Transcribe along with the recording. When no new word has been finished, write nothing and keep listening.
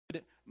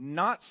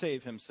not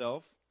save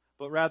himself,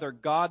 but rather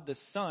God the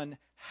Son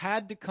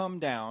had to come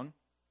down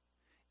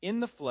in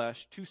the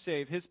flesh to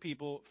save his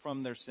people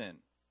from their sin.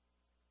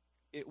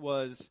 It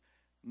was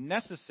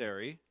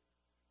necessary,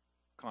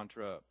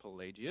 contra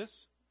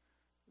Pelagius,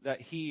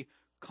 that he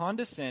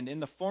condescend in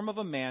the form of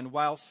a man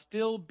while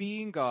still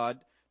being God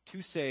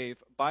to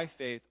save by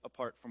faith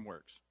apart from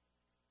works.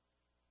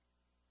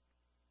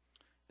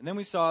 And then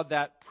we saw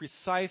that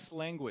precise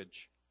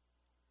language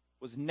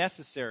was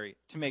necessary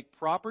to make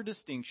proper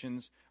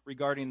distinctions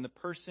regarding the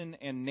person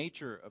and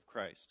nature of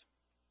Christ.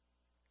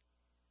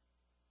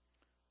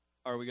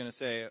 Are we going to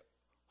say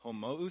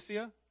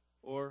homoousia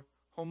or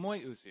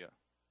homoiousia?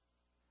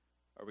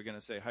 Are we going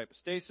to say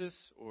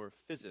hypostasis or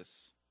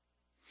physis?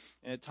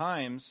 And at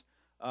times,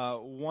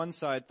 one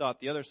side thought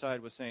the other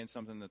side was saying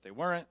something that they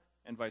weren't,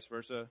 and vice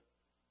versa.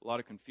 A lot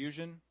of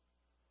confusion.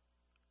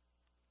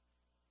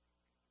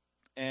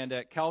 And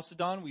at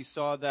Chalcedon, we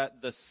saw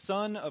that the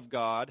Son of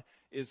God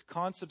is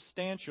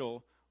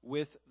consubstantial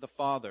with the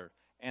Father,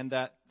 and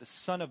that the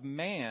Son of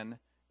Man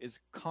is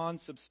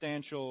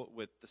consubstantial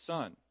with the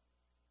Son.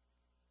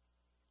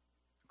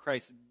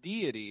 Christ's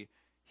deity,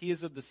 he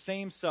is of the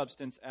same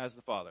substance as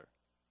the Father.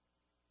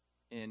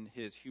 In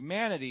his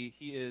humanity,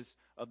 he is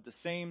of the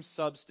same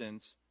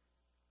substance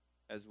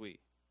as we.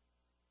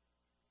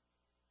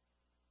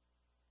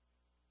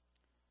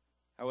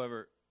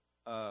 However,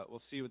 we'll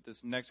see with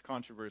this next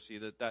controversy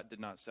that did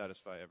not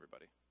satisfy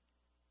everybody.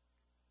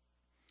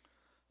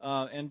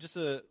 And just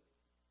a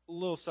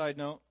little side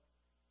note,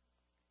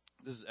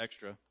 this is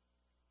extra.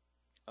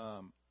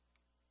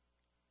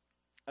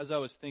 As I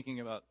was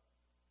thinking about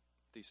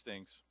these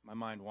things, my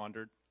mind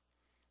wandered.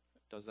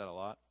 It does that a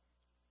lot.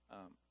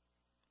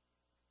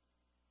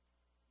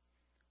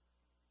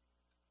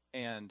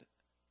 And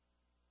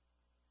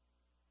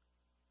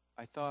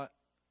I thought,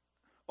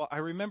 well, I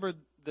remember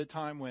the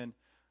time when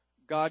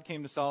God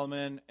came to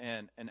Solomon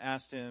and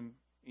asked him,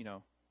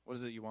 what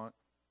is it you want?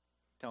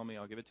 Tell me,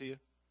 I'll give it to you.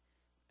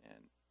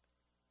 And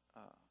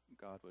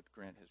God would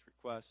grant his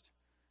request.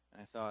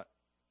 And I thought,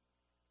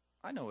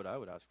 I know what I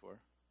would ask for.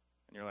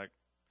 And you're like,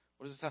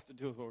 what does this have to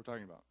do with what we're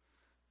talking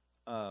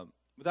about?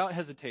 Without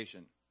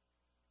hesitation,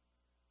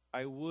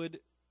 I would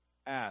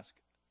ask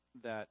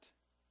that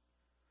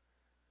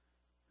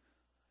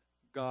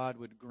God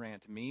would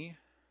grant me,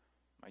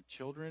 my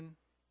children,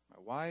 my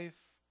wife,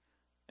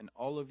 and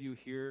all of you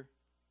here,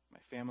 my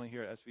family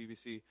here at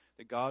SVBC,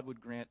 that God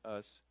would grant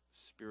us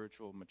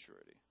spiritual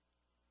maturity.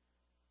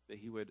 That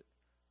he would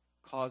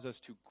cause us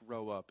to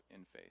grow up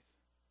in faith.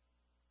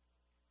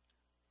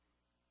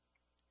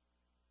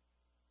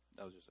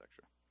 That was just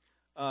extra.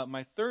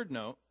 My third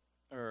note,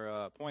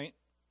 or point,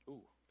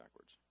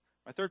 backwards.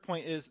 My third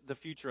point is the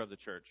future of the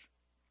church.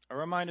 I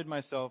reminded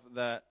myself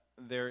that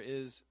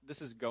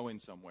this is going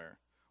somewhere.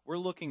 We're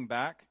looking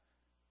back,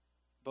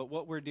 but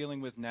what we're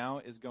dealing with now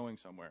is going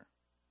somewhere,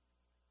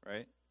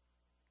 right?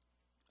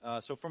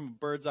 So from a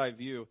bird's eye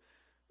view,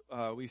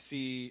 we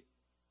see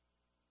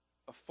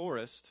a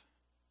forest,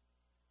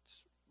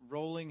 it's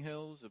rolling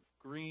hills of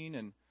green,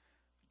 and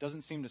it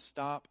doesn't seem to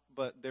stop,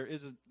 but there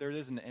is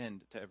an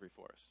end to every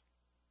forest,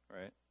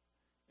 right?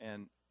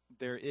 And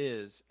there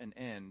is an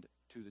end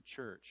to the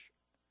church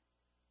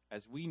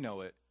as we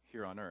know it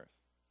here on earth.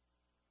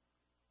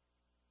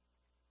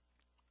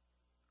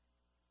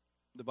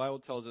 The Bible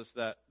tells us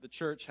that the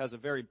church has a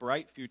very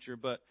bright future,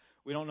 but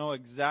we don't know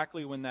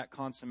exactly when that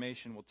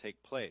consummation will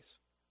take place.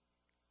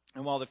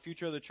 And while the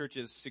future of the church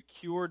is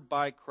secured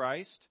by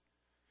Christ,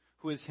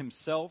 who is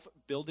himself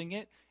building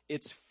it,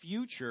 its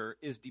future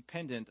is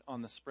dependent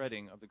on the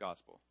spreading of the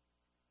gospel.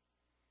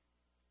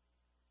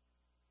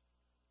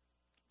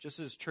 Just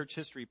as church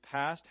history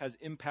past has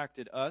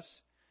impacted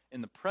us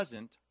in the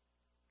present,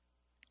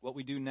 what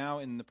we do now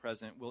in the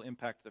present will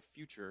impact the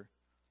future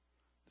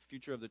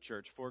of the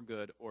church for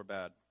good or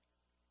bad.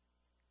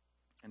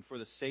 And for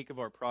the sake of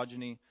our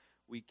progeny,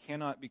 we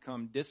cannot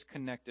become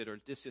disconnected or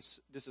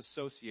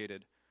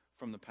disassociated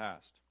from the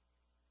past.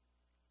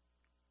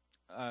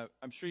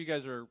 I'm sure you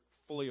guys are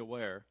fully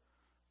aware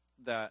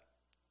that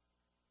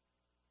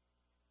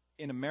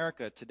in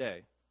America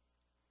today,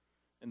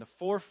 in the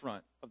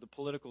forefront of the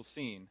political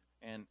scene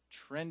and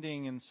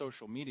trending in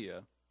social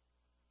media,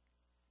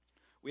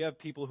 we have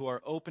people who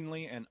are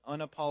openly and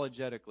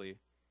unapologetically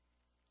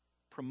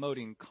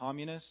promoting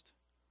communist,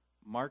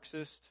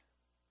 Marxist,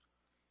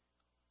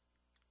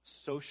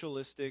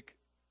 socialistic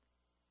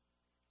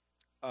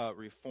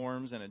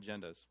reforms and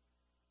agendas.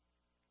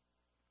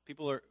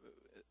 The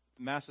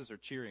masses are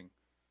cheering.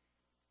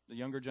 The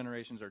younger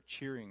generations are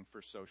cheering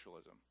for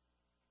socialism.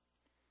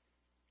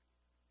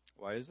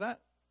 Why is that?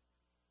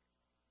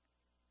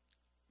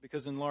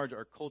 Because in large,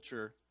 our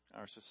culture,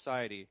 our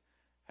society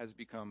has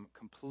become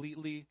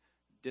completely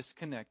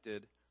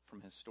disconnected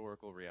from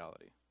historical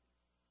reality.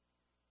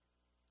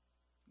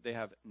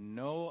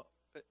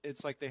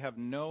 It's like they have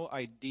no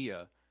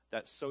idea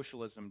that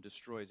socialism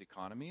destroys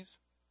economies,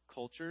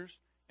 cultures,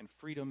 and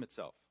freedom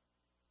itself.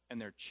 And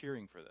they're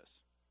cheering for this.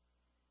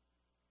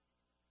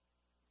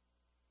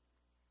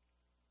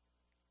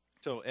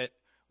 So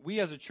we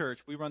as a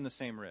church, we run the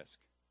same risk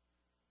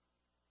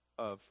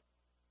of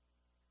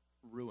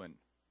ruin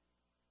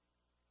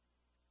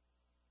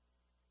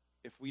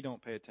if we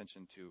don't pay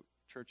attention to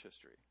church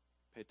history,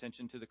 pay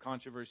attention to the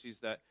controversies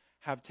that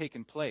have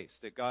taken place,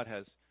 that God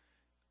has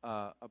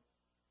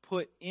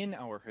put in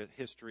our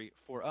history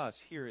for us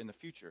here in the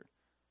future.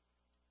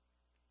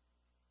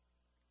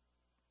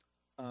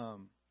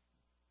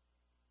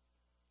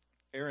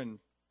 Aaron,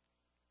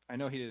 I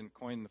know he didn't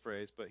coin the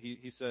phrase, but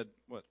he said,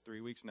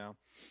 3 weeks now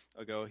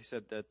ago, he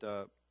said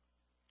that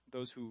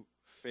those who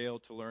fail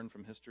to learn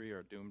from history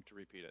are doomed to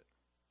repeat it.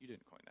 You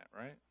didn't coin that,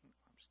 right?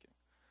 I'm just kidding.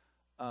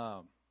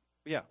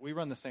 But yeah, we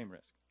run the same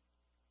risk.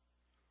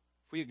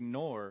 If we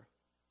ignore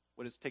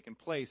what has taken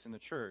place in the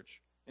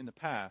church in the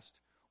past,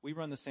 we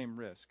run the same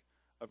risk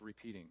of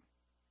repeating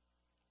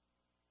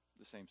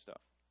the same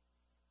stuff.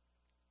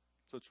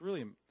 So it's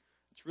really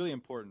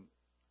important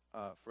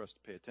for us to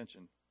pay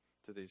attention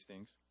to these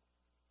things.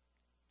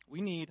 We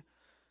need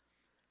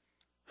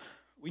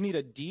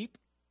a deep,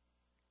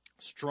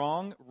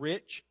 strong,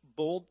 rich,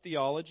 bold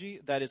theology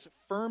that is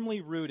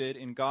firmly rooted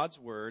in God's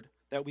word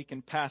that we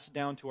can pass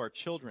down to our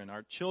children,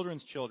 our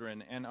children's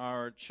children, and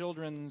our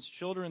children's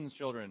children's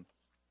children.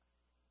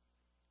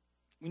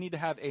 We need to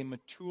have a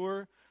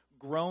mature,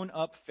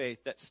 grown-up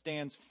faith that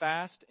stands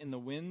fast in the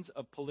winds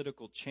of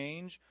political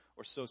change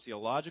or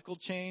sociological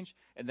change,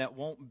 and that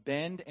won't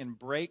bend and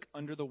break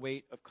under the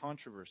weight of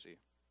controversy.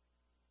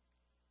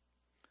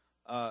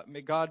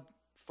 May God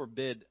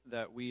forbid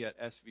that we at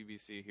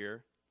SVBC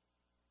here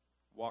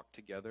walk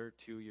together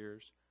 2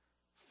 years,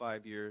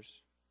 5 years,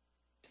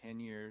 10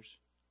 years,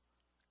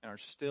 and are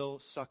still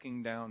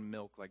sucking down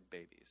milk like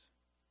babies.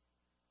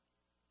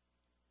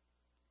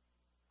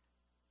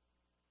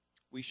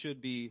 We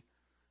should be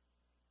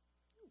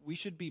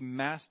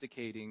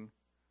masticating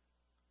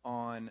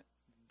on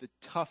the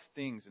tough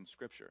things in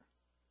Scripture.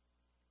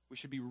 We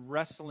should be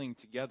wrestling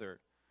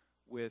together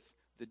with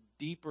the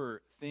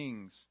deeper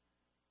things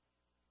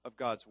of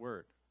God's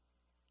Word.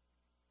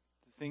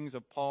 The things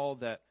of Paul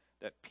that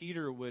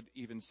Peter would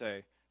even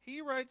say.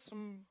 He writes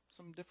some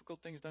difficult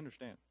things to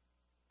understand.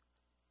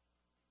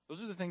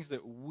 Those are the things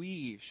that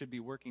we should be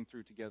working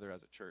through together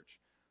as a church,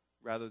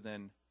 rather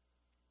than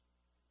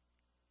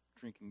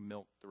drinking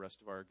milk the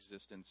rest of our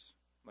existence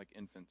like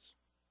infants.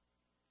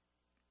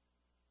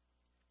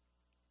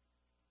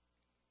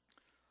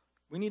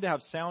 We need to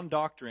have sound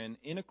doctrine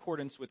in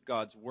accordance with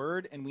God's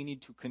word, and we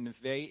need to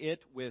convey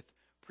it with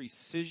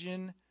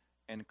precision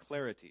and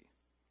clarity.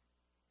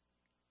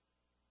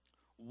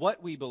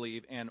 What we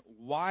believe and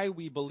why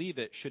we believe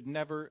it should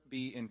never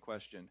be in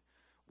question.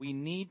 We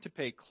need to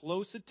pay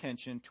close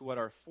attention to what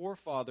our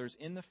forefathers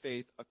in the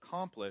faith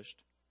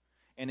accomplished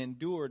and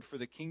endured for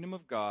the kingdom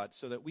of God,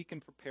 so that we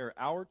can prepare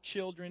our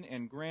children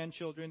and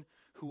grandchildren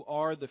who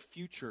are the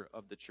future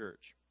of the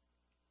church.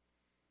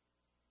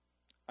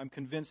 I'm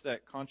convinced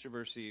that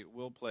controversy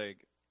will plague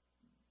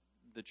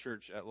the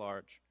church at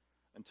large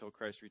until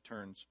Christ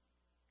returns.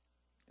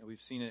 And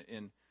we've seen it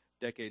in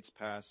decades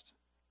past,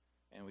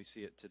 and we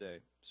see it today.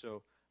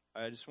 So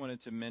I just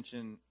wanted to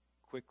mention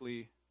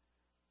quickly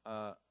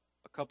a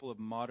couple of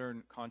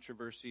modern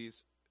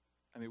controversies.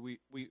 I mean, we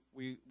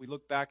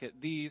look back at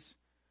these,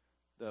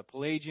 the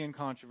Pelagian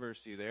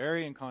controversy, the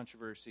Arian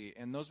controversy,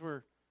 and those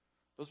were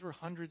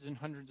hundreds and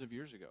hundreds of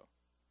years ago.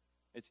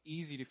 It's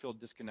easy to feel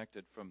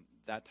disconnected from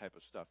that type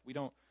of stuff. We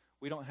don't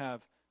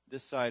have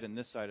this side and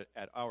this side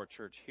at our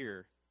church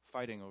here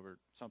fighting over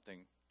something,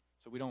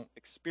 so we don't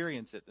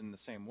experience it in the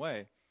same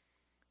way.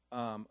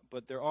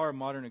 But there are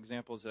modern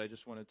examples that I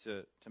just wanted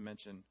to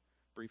mention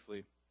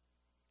briefly.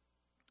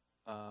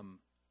 Some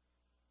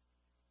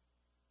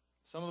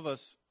of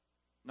us,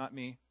 not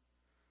me,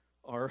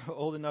 are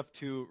old enough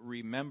to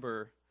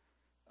remember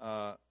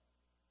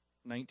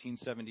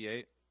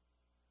 1978.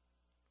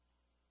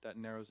 That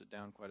narrows it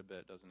down quite a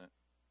bit, doesn't it?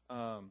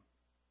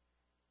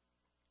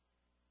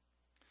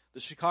 The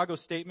Chicago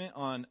Statement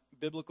on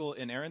Biblical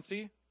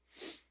Inerrancy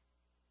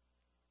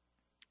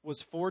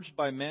was forged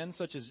by men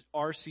such as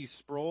R.C.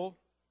 Sproul,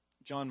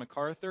 John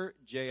MacArthur,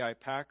 J.I.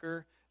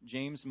 Packer,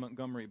 James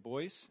Montgomery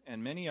Boyce,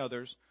 and many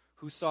others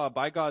who saw,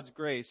 by God's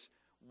grace,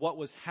 what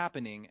was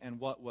happening and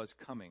what was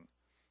coming.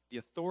 The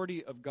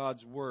authority of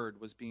God's word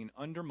was being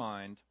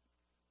undermined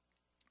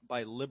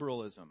by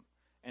liberalism,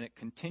 and it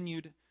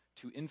continued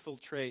to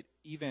infiltrate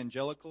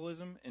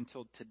evangelicalism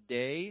until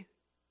today,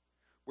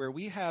 where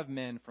we have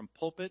men from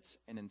pulpits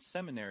and in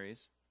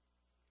seminaries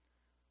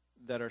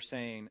that are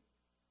saying,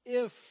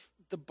 if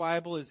the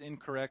Bible is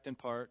incorrect in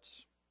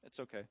parts, it's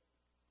okay.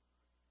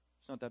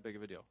 It's not that big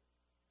of a deal.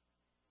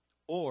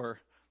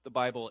 Or the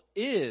Bible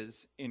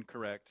is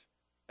incorrect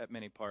at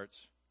many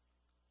parts,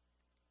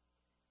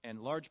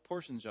 and large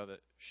portions of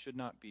it should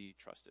not be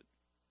trusted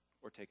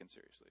or taken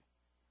seriously.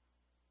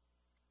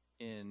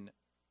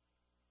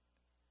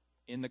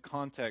 In the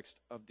context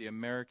of the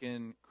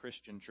American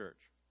Christian church,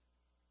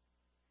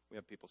 we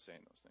have people saying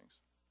those things.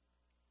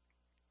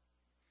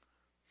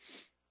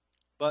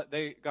 But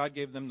God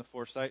gave them the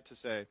foresight to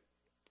say,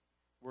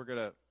 we're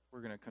gonna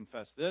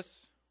confess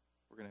this.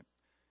 We're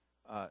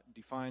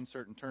define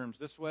certain terms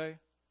this way.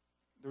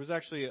 There was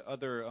actually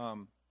other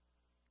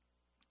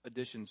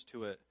additions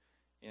to it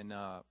in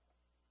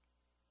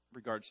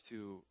regards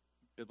to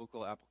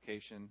biblical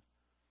application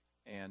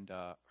and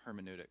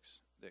hermeneutics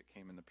that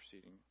came in the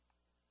preceding,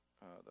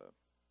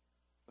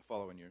 the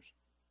following years.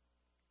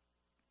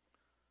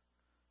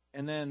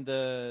 And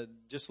then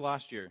just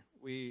last year,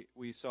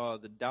 we saw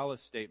the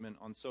Dallas Statement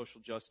on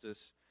Social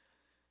Justice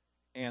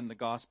and the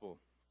Gospel,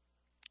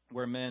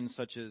 where men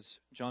such as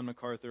John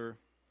MacArthur,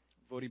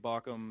 Voddie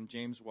Baucham,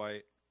 James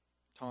White,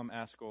 Tom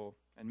Ascol,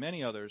 and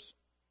many others,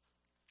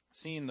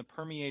 seeing the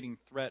permeating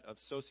threat of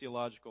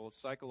sociological,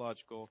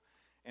 psychological,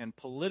 and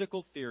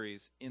political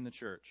theories in the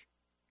church.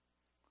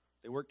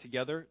 They work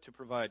together to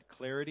provide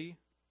clarity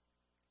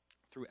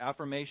through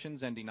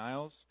affirmations and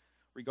denials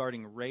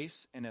regarding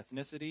race and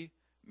ethnicity,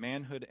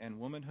 manhood and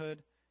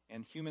womanhood,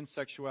 and human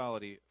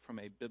sexuality from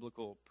a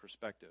biblical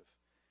perspective.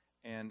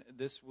 And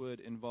this would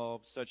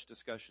involve such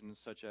discussions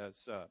such as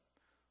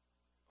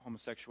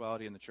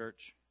homosexuality in the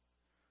church,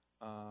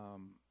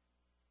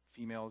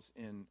 females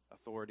in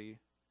authority,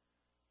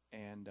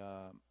 and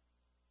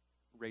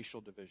racial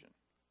division.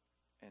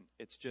 And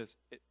it's just,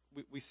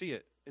 we see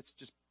it. It's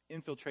just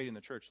infiltrating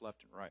the church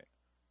left and right.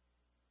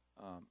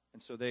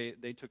 And so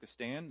they took a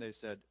stand. They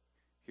said,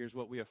 here's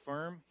what we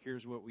affirm,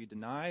 here's what we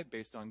deny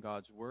based on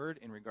God's word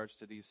in regards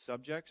to these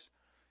subjects.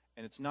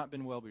 And it's not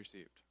been well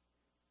received.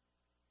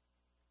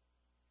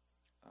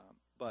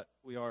 But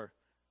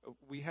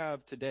we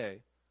have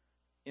today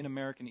in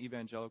American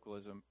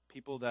evangelicalism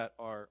people that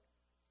are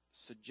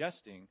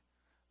suggesting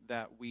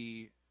that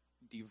we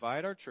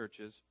divide our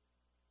churches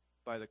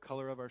by the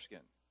color of our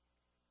skin,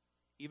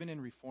 even in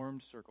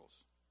Reformed circles.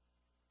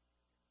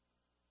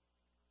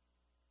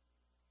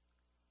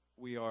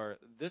 We are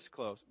this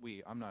close.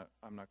 I'm not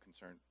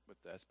concerned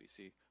with the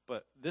SBC,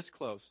 but this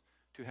close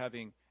to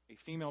having a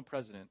female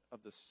president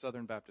of the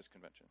Southern Baptist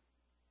Convention.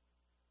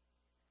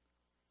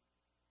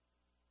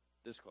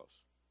 This close.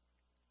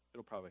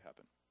 It'll probably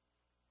happen.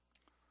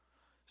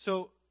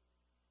 So,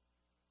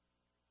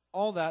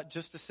 all that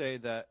just to say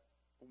that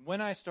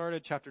when I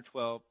started chapter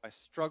 12, I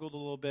struggled a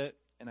little bit,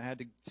 and I had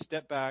to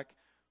step back,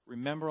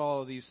 remember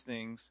all of these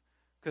things,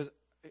 because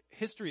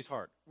history is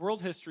hard.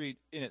 World history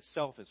in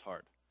itself is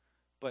hard,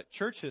 but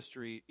church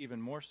history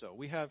even more so.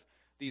 We have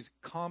these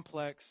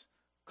complex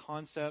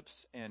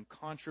concepts and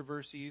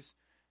controversies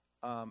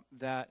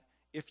that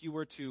if you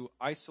were to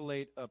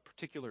isolate a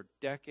particular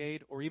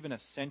decade or even a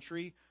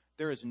century,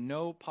 there is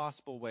no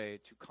possible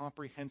way to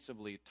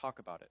comprehensively talk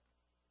about it.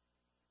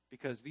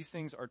 Because these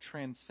things are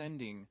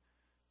transcending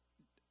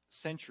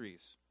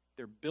centuries.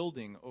 They're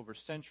building over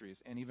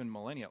centuries and even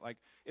millennia. Like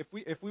if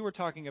we were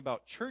talking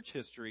about church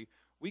history,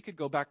 we could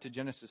go back to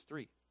Genesis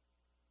 3.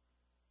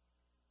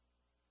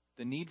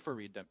 The need for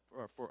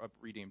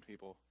redeemed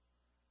people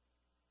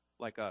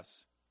like us.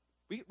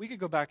 We could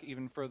go back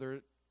even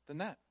further than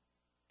that.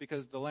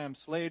 Because the Lamb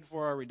slain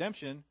for our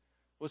redemption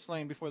was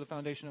slain before the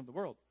foundation of the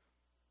world.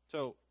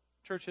 So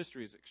church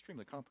history is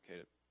extremely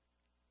complicated.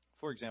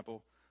 For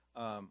example,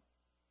 2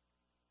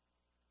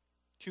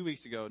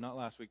 weeks ago, not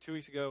last week, 2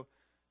 weeks ago,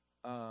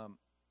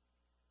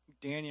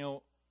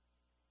 Daniel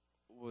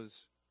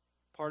was,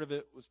 part of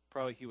it was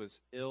probably he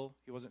was ill.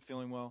 He wasn't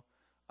feeling well.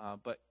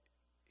 But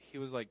he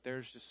was like,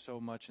 there's just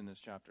so much in this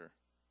chapter.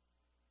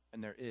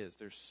 And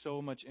there's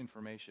so much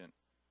information.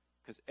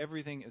 Because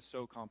everything is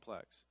so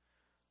complex.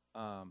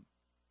 And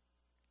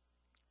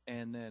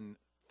then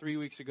 3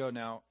 weeks ago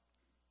now,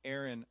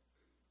 Aaron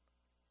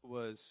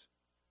was,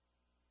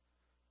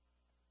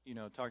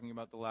 talking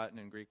about the Latin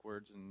and Greek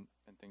words and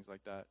things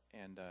like that.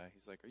 And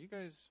he's like, are you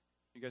guys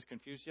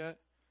confused yet?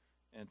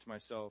 And to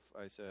myself,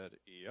 I said,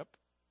 yep.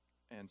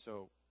 And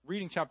so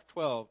reading chapter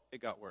 12,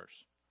 it got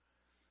worse.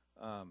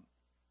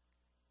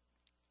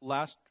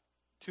 Last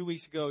 2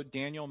 weeks ago,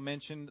 Daniel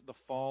mentioned the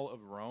fall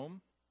of Rome.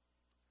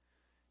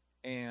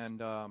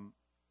 And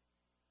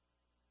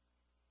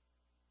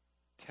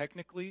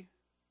technically,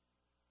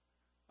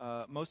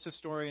 most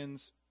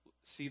historians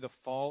see the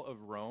fall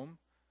of Rome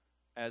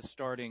as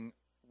starting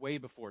way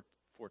before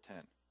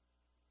 410.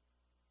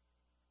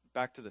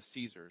 Back to the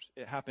Caesars.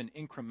 It happened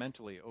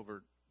incrementally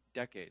over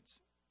decades,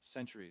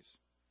 centuries.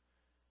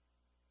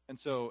 And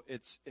so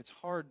it's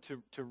hard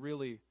to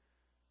really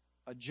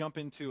jump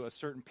into a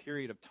certain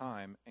period of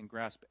time and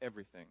grasp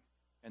everything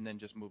and then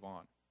just move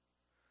on.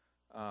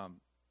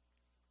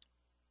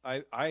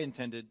 I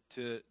intended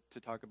to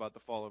talk about the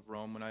fall of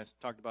Rome when I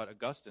talked about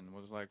Augustine. It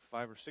was like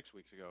 5 or 6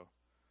 weeks ago.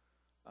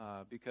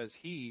 Because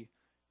he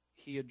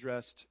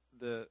addressed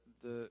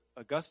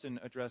Augustine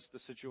addressed the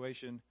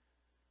situation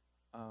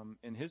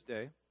in his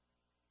day.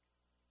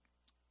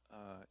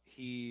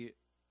 He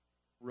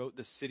wrote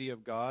the City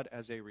of God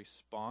as a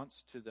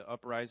response to the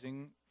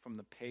uprising from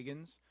the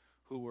pagans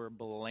who were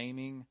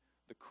blaming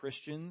the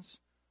Christians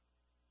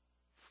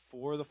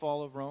for the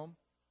fall of Rome.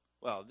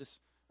 Well,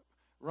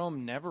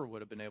 Rome never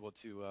would have been able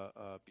to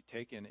be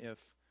taken if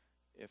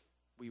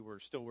we were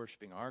still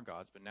worshiping our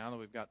gods. But now that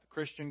we've got the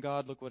Christian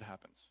God, look what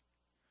happens.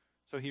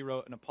 So he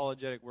wrote an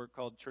apologetic work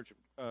called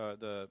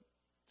the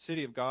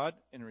city of God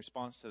in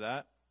response to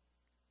that.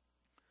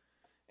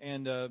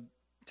 And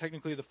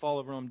technically the fall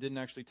of Rome didn't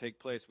actually take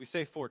place. We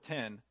say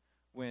 410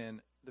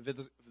 when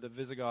the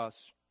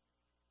Visigoths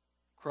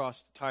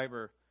crossed the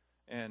Tiber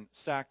and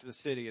sacked the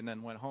city and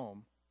then went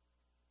home.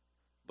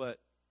 But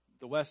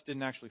the West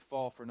didn't actually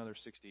fall for another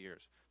 60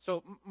 years.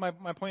 So my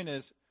point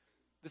is,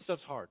 this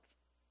stuff's hard.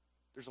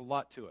 There's a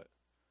lot to it.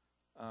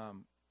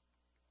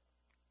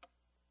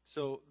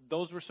 So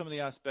those were some of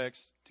the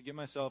aspects to get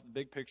myself the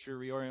big picture,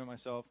 reorient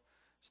myself.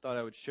 Just thought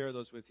I would share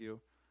those with you.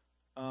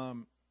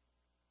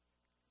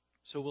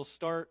 So we'll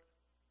start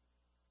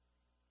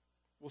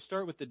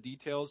with the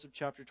details of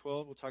chapter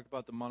 12. We'll talk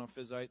about the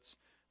monophysites,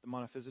 the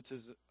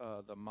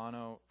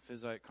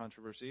monophysite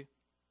controversy.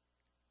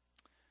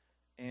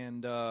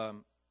 And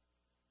I'll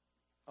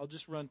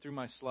just run through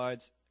my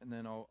slides and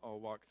then I'll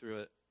walk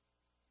through it.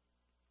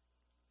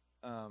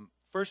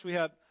 First, we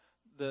have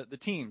the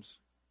teams.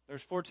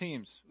 There's 4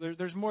 teams.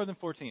 There's more than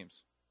 4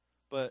 teams.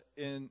 But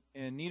in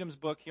Needham's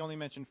book, he only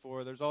mentioned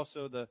 4. There's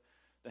also the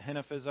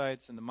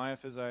Henophysites and the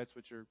Miaphysites,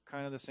 which are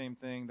kind of the same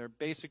thing. They're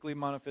basically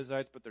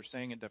monophysites, but they're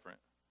saying it different.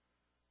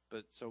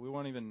 But so we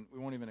won't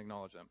even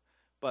acknowledge them.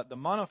 But the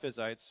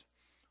monophysites,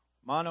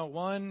 mono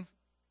 1,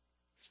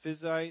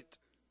 physite,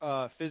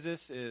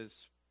 physis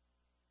is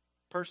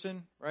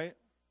person, right?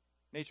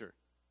 Nature.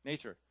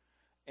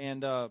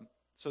 And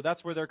so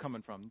that's where they're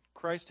coming from.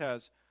 Christ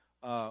has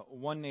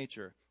one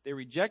nature. They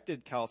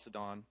rejected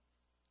Chalcedon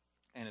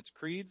and its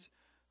creeds.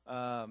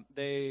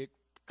 They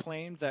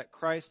claimed that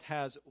Christ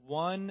has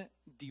one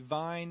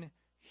divine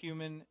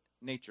human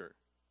nature.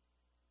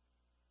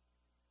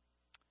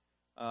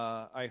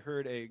 I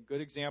heard a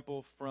good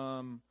example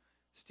from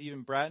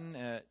Stephen Bratton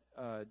at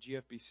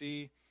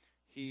GFBC.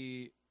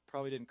 He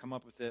probably didn't come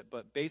up with it,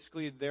 but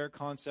basically their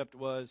concept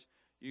was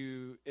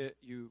you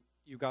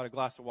got a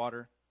glass of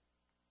water.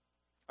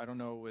 I don't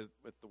know with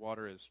the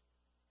water is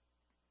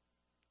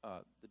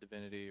the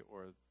divinity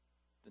or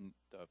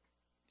the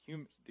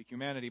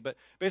humanity, but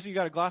basically you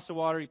got a glass of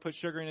water, you put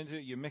sugar into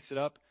it, you mix it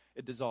up,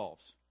 it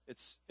dissolves.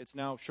 It's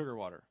now sugar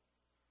water.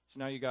 So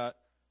now you got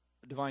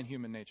a divine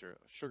human nature,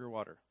 sugar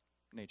water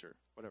nature,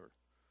 whatever.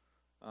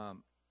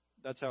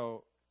 That's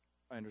how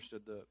I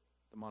understood the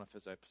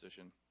monophysite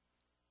position.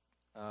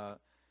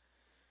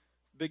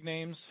 Big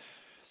names: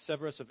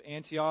 Severus of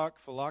Antioch,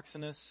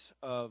 Philoxenus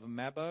of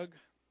Mabug,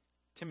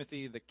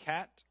 Timothy the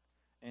Cat,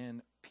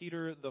 and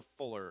Peter the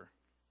Fuller.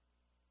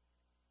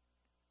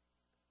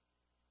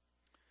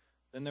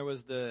 Then there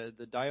was the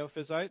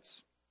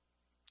Diophysites.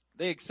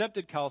 They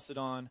accepted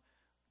Chalcedon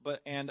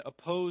and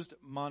opposed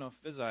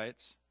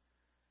monophysites.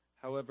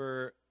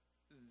 However,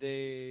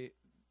 they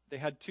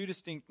had 2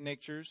 distinct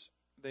natures.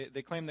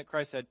 They claimed that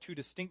Christ had 2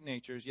 distinct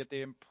natures, yet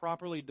they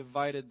improperly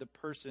divided the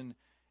person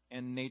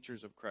and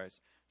natures of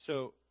Christ.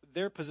 So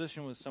their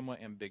position was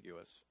somewhat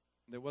ambiguous.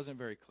 It wasn't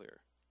very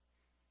clear.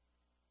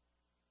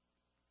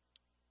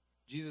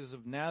 Jesus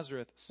of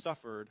Nazareth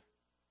suffered,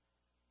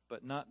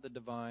 but not the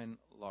divine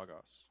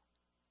Logos,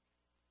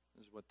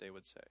 is what they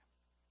would say.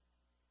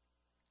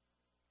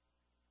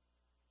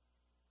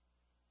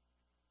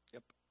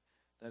 Yep,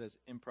 that is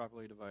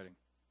improperly dividing.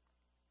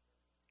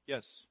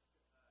 Yes.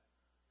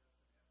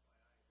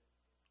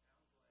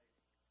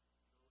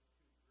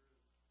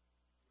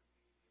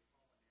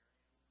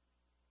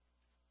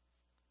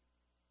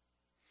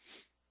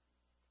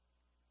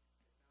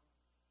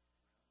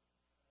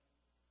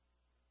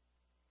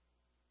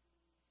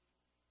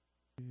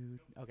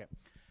 Okay.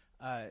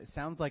 It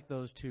sounds like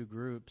those 2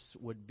 groups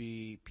would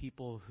be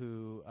people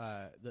who,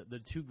 the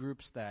 2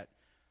 groups that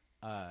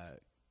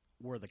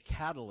were the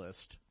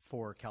catalyst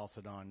for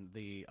Chalcedon,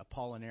 the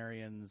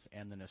Apollinarians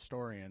and the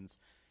Nestorians.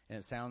 And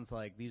it sounds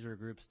like these are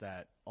groups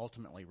that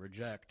ultimately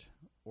reject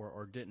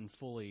or didn't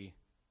fully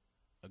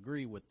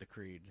agree with the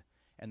creed,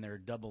 and they're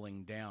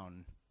doubling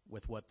down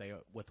with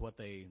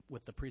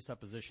the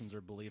presuppositions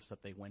or beliefs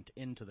that they went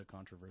into the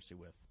controversy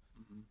with.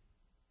 Mm-hmm.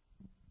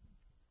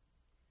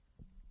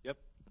 Yep,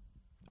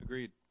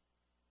 agreed.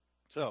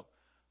 So,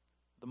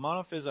 the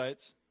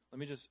monophysites,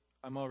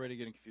 I'm already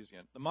getting confused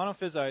again. The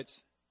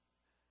monophysites,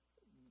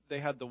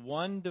 they had the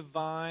one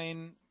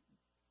divine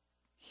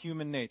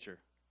human nature,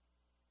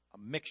 a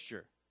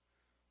mixture.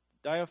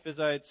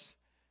 Diophysites,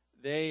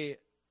 they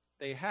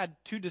had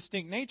 2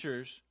 distinct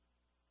natures,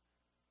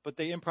 but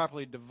they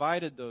improperly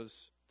divided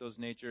those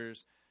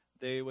natures.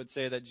 They would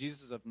say that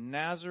Jesus of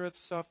Nazareth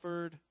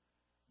suffered,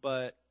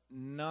 but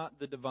not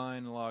the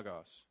divine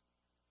Logos,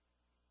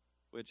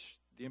 which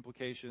the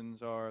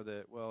implications are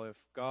that, well, if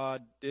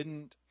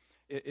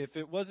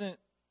it wasn't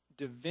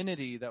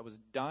divinity that was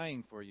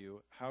dying for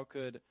you, how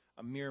could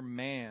a mere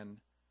man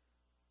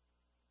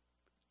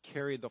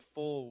carry the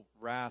full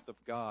wrath of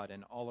God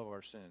and all of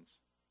our sins?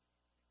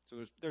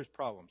 So there's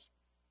problems.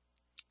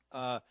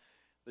 The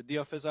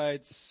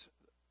Diophysites,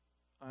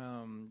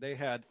 they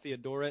had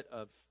Theodoret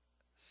of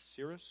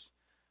Cyrus,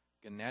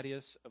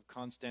 Gennadius of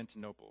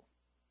Constantinople.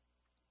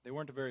 They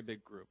weren't a very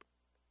big group.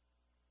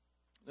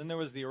 Then there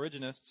was the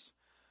Origenists.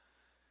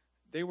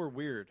 They were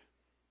weird.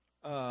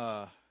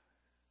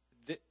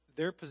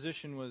 Their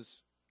position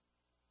was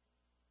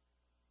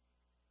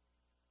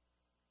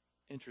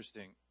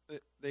interesting.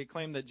 They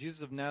claim that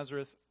Jesus of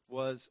Nazareth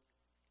was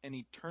an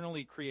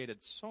eternally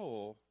created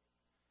soul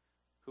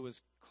who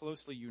was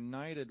closely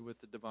united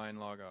with the divine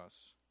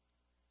Logos.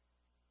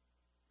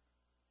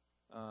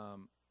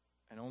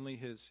 And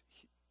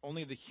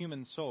only the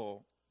human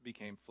soul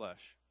became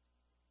flesh.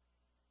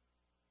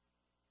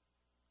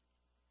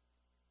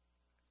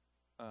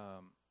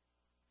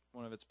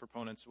 One of its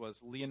proponents was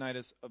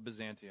Leonidas of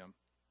Byzantium.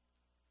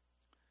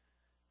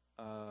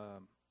 I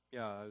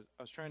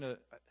was trying to...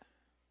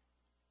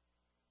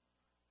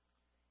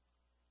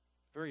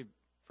 Very,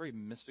 very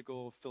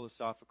mystical,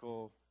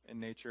 philosophical in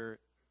nature.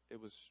 It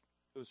was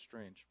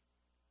strange.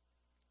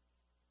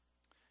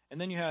 And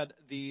then you had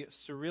the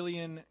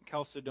Cyrillian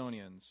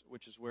Chalcedonians,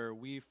 which is where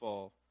we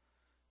fall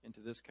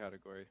into this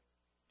category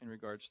in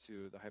regards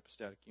to the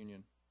hypostatic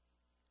union.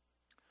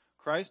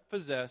 Christ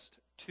possessed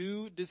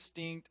two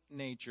distinct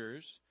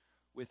natures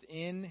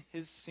within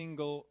his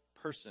single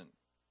person.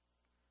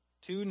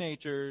 Two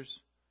natures,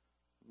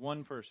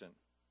 one person.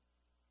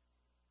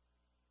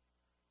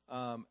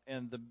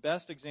 And the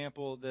best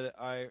example that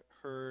I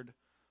heard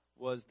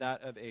was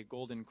that of a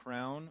golden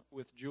crown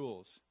with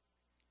jewels.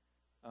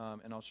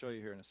 And I'll show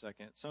you here in a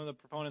second. Some of the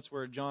proponents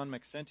were John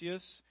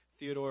Maxentius,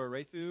 Theodore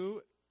Raethu,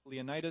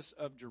 Leonidas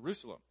of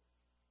Jerusalem.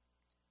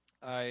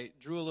 I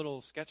drew a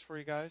little sketch for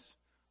you guys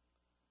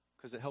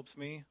because it helps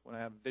me when I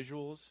have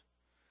visuals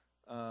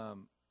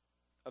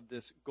of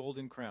this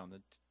golden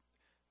crown.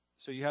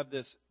 So you have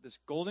this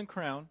golden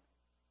crown,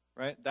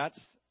 right?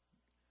 That's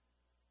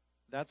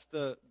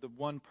the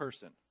one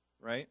person,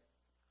 right?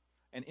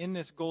 And in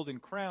this golden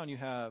crown, you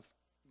have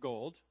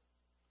gold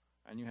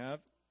and you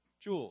have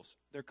jewels.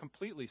 They're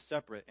completely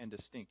separate and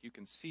distinct. You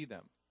can see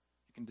them.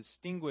 You can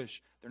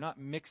distinguish. They're not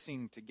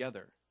mixing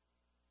together.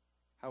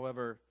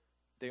 However,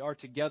 they are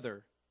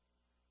together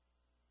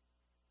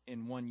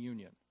in one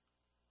union.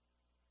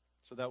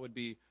 So that would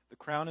be the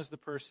crown is the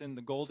person,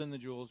 the gold and the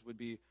jewels would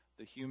be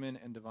the human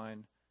and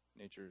divine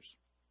natures.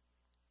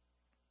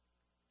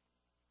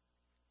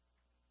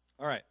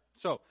 All right,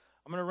 so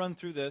I'm going to run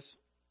through this.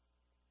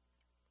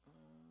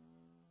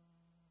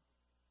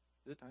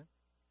 Is it time?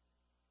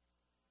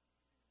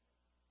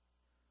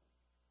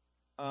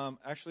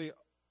 Actually,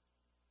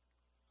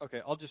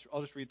 okay, I'll just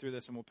read through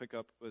this and we'll pick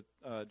up with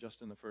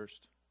Justin the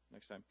first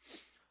next time.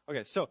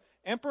 Okay, so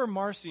Emperor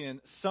Marcion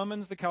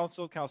summons the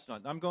Council of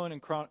Chalcedon. I'm going in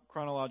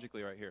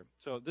chronologically right here.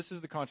 So this is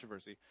the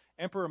controversy.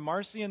 Emperor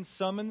Marcion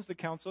summons the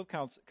Council of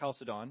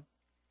Chalcedon,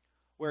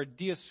 where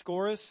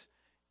Dioscorus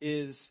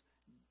is,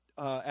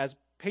 as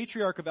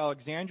Patriarch of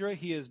Alexandria,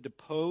 he is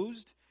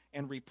deposed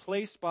and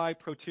replaced by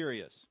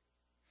Proterius.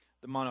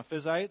 The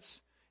Monophysites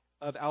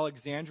of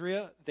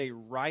Alexandria, they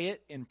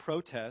riot in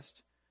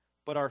protest,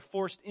 but are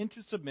forced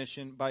into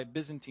submission by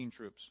Byzantine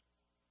troops.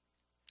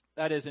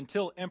 That is,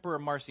 until Emperor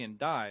Marcion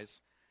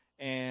dies,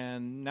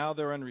 and now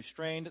they're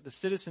unrestrained, the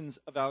citizens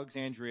of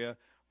Alexandria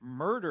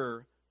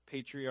murder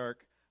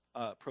Patriarch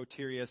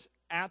Proterius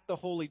at the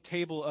holy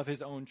table of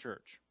his own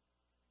church.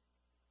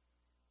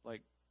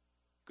 Like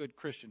good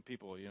Christian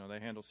people, they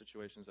handle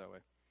situations that way.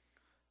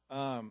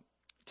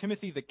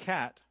 Timothy the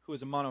Cat, who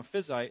is a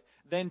Monophysite,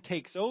 then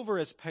takes over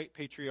as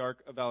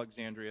Patriarch of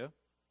Alexandria.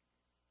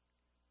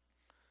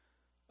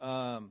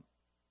 And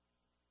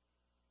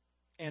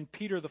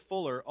Peter the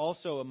Fuller,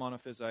 also a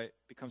Monophysite,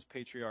 becomes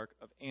Patriarch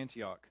of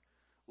Antioch.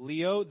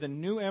 Leo, the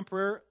new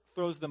emperor,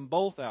 throws them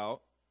both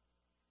out.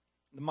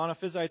 The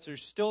Monophysites are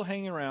still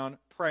hanging around,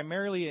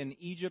 primarily in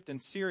Egypt and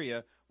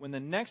Syria, when the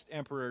next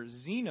emperor,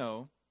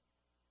 Zeno,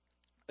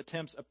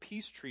 attempts a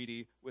peace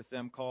treaty with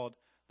them called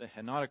the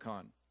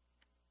Henoticon.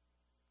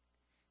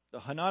 The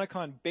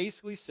Henoticon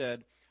basically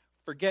said,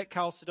 forget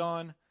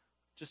Chalcedon,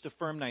 just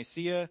affirm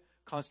Nicaea,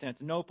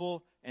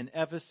 Constantinople, and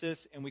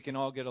Ephesus, and we can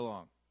all get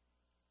along.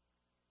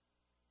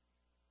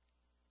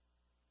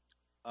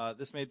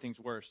 This made things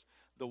worse.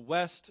 The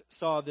West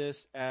saw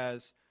this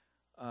as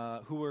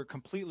who were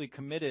completely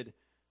committed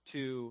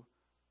to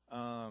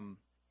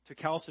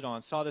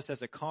Chalcedon, saw this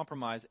as a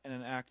compromise and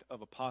an act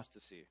of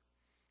apostasy.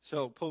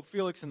 So Pope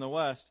Felix in the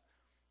West,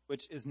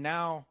 which is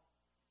now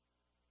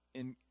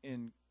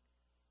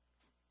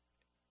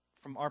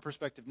from our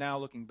perspective now,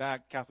 looking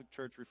back, Catholic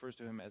Church refers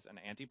to him as an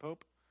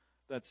anti-pope.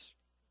 That's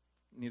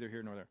neither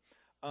here nor there.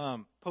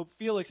 Pope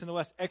Felix in the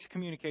West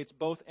excommunicates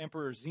both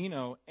Emperor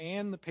Zeno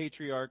and the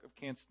Patriarch of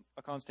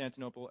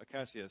Constantinople,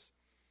 Acacius.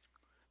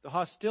 The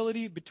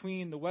hostility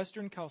between the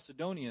Western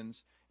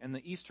Chalcedonians and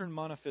the Eastern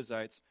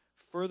Monophysites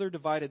further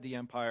divided the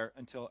empire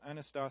until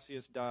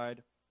Anastasius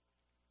died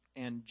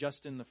and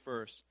Justin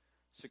I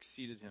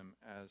succeeded him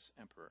as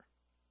emperor.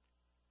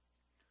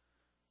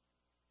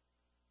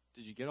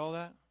 Did you get all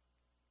that?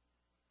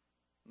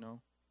 No?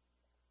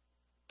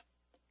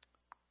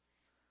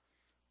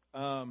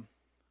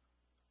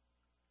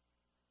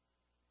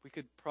 We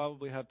could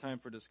probably have time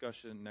for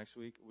discussion next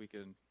week. We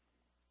could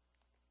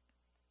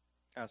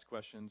ask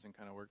questions and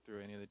kind of work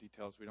through any of the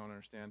details we don't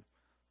understand.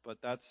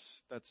 But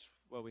that's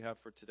what we have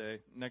for today.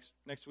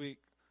 Next week,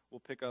 we'll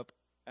pick up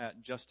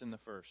at Justin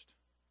I.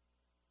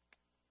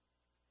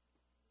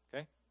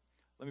 Okay?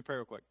 Let me pray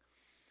real quick.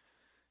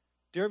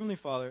 Dear Heavenly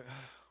Father,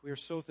 we are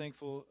so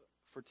thankful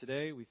for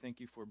today. We thank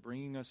you for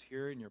bringing us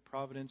here in your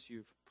providence.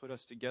 You've put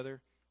us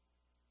together,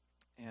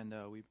 and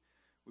we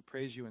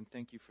praise you and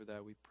thank you for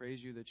that. We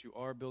praise you that you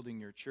are building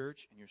your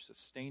church and you're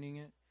sustaining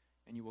it,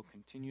 and you will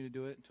continue to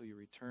do it until you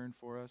return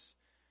for us.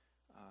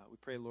 We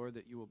pray, Lord,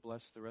 that you will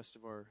bless the rest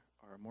of our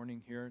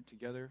morning here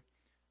together.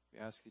 We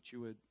ask that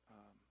you would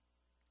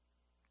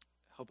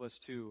help us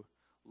to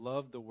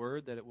love the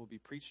word, that it will be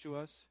preached to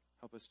us.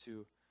 Help us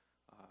to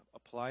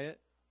apply it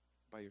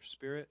by your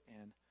Spirit.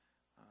 And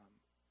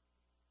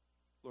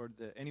Lord,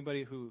 that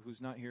anybody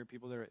who's not here,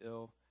 people that are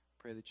ill,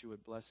 pray that you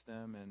would bless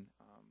them and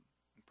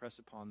impress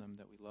upon them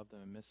that we love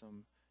them and miss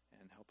them,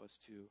 and help us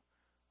to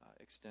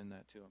extend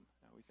that to them.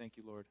 We thank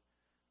you, Lord.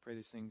 Pray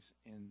these things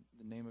in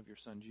the name of your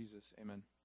Son, Jesus. Amen.